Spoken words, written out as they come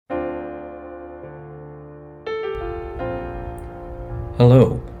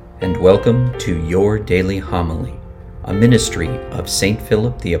Hello, and welcome to Your Daily Homily, a ministry of St.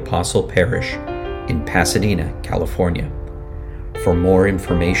 Philip the Apostle Parish in Pasadena, California. For more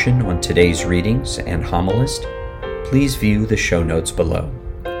information on today's readings and homilist, please view the show notes below.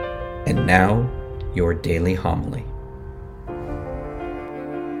 And now, your daily homily.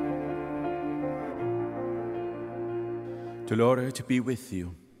 The Lord be with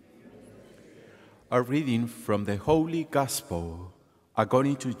you. A reading from the Holy Gospel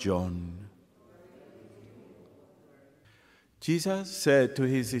according to John. Jesus said to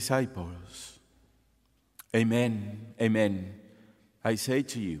his disciples, "Amen, amen, I say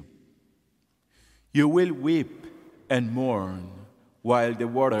to you, you will weep and mourn while the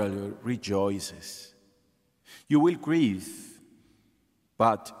world rejoices. You will grieve,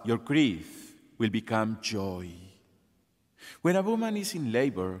 but your grief will become joy. When a woman is in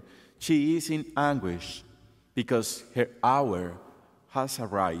labor, she is in anguish because her hour has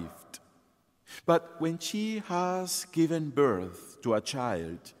arrived. But when she has given birth to a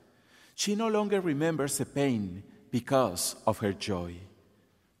child, she no longer remembers the pain because of her joy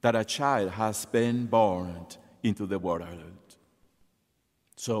that a child has been born into the world.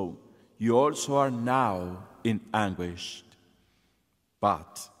 So you also are now in anguish.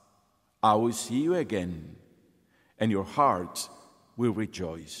 But I will see you again, and your heart will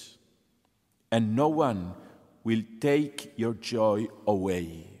rejoice, and no one will take your joy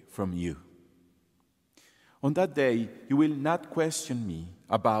away from you. On that day, you will not question me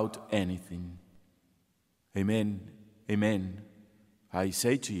about anything. Amen, amen, I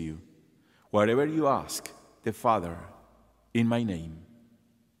say to you, whatever you ask the Father in my name,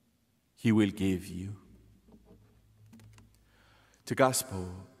 He will give you." The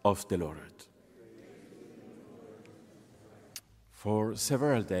Gospel of the Lord. For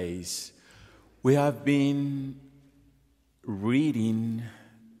several days, we have been reading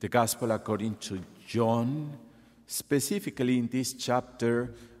the Gospel according to John, specifically in this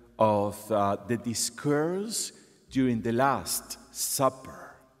chapter of the discourse during the Last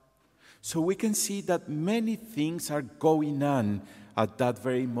Supper. So we can see that many things are going on at that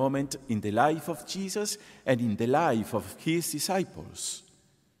very moment in the life of Jesus and in the life of his disciples.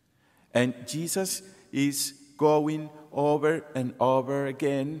 And Jesus is going over and over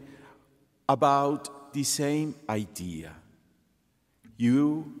again about the same idea.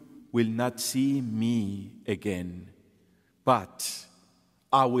 You will not see me again, but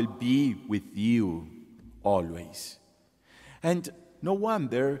I will be with you always. And no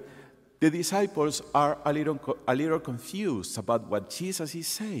wonder the disciples are a little confused about what Jesus is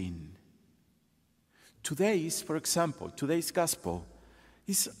saying. Today's gospel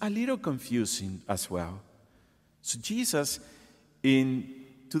is a little confusing as well. So Jesus, in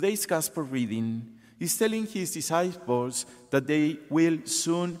today's gospel reading, is telling his disciples that they will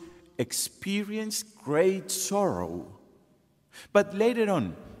soon experience great sorrow, but later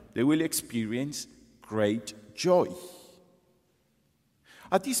on they will experience great joy.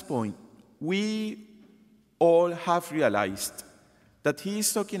 At this point, we all have realized that he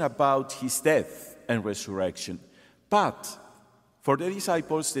is talking about his death and resurrection, but for the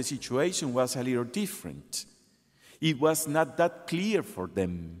disciples the situation was a little different. It was not that clear for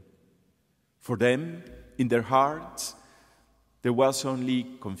them. For them, in their hearts, there was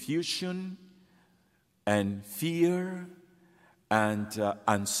only confusion and fear and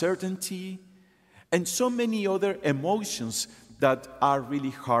uncertainty and so many other emotions that are really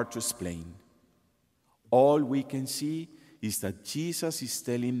hard to explain. All we can see is that Jesus is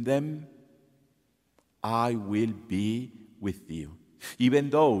telling them, I will be with you, even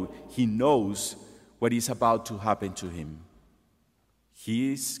though he knows what is about to happen to him.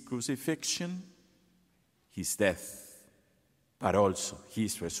 His crucifixion, his death, but also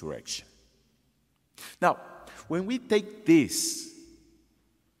his resurrection. Now, when we take this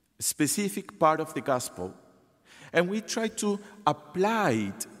specific part of the gospel and we try to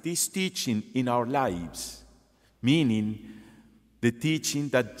apply this teaching in our lives, meaning the teaching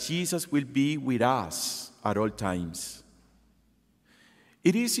that Jesus will be with us at all times,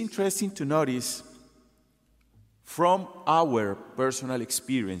 it is interesting to notice from our personal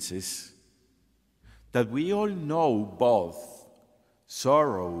experiences that we all know both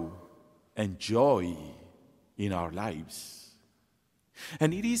sorrow and joy in our lives.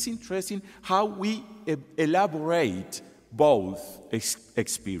 And it is interesting how we elaborate both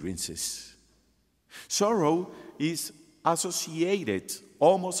experiences. Sorrow is associated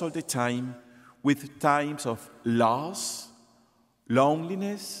almost all the time with times of loss,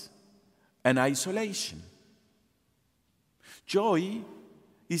 loneliness, and isolation. Joy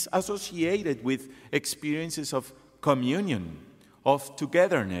is associated with experiences of communion, of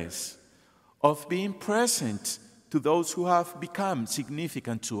togetherness, of being present to those who have become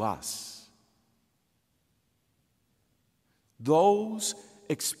significant to us. Those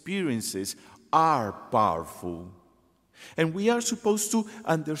experiences are powerful, and we are supposed to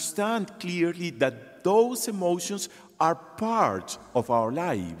understand clearly that those emotions are part of our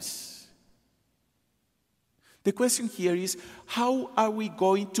lives. The question here is, how are we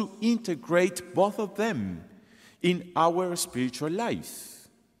going to integrate both of them in our spiritual life?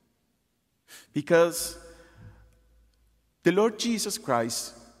 Because the Lord Jesus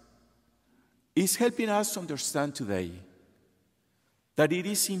Christ is helping us to understand today that it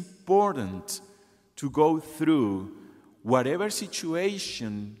is important to go through whatever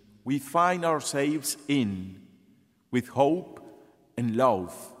situation we find ourselves in with hope and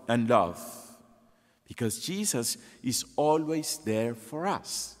love, because Jesus is always there for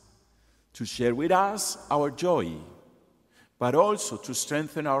us, to share with us our joy, but also to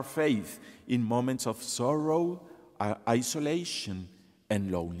strengthen our faith in moments of sorrow, isolation,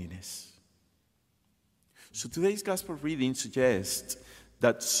 and loneliness. So today's gospel reading suggests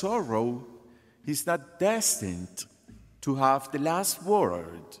that sorrow is not destined to have the last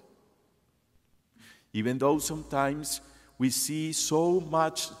word. Even though sometimes we see so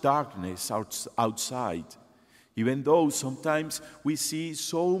much darkness outside, even though sometimes we see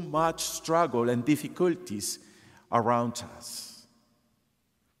so much struggle and difficulties around us,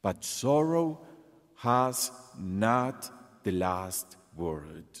 but sorrow has not the last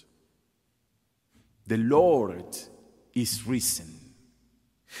word. The Lord is risen.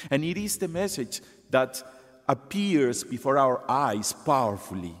 And it is the message that appears before our eyes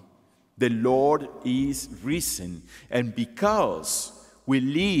powerfully. The Lord is risen. And because we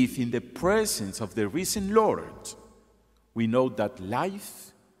live in the presence of the risen Lord, we know that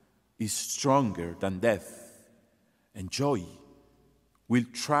life is stronger than death, and joy will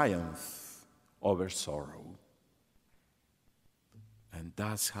triumph over sorrow. And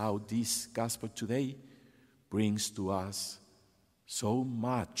that's how this gospel today brings to us so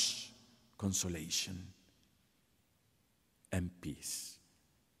much consolation and peace.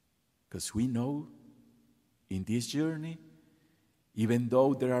 Because we know in this journey, even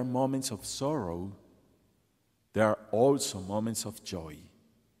though there are moments of sorrow, there are also moments of joy.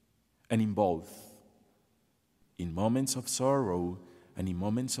 And in both, in moments of sorrow and in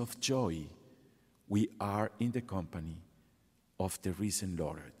moments of joy, we are in the company of the risen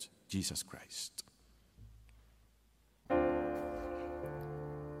Lord, Jesus Christ.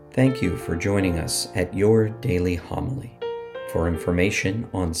 Thank you for joining us at Your Daily Homily. For information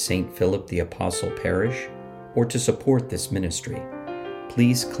on St. Philip the Apostle Parish or to support this ministry,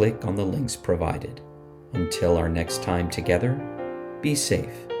 please click on the links provided. Until our next time together, be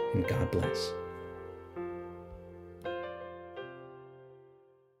safe and God bless.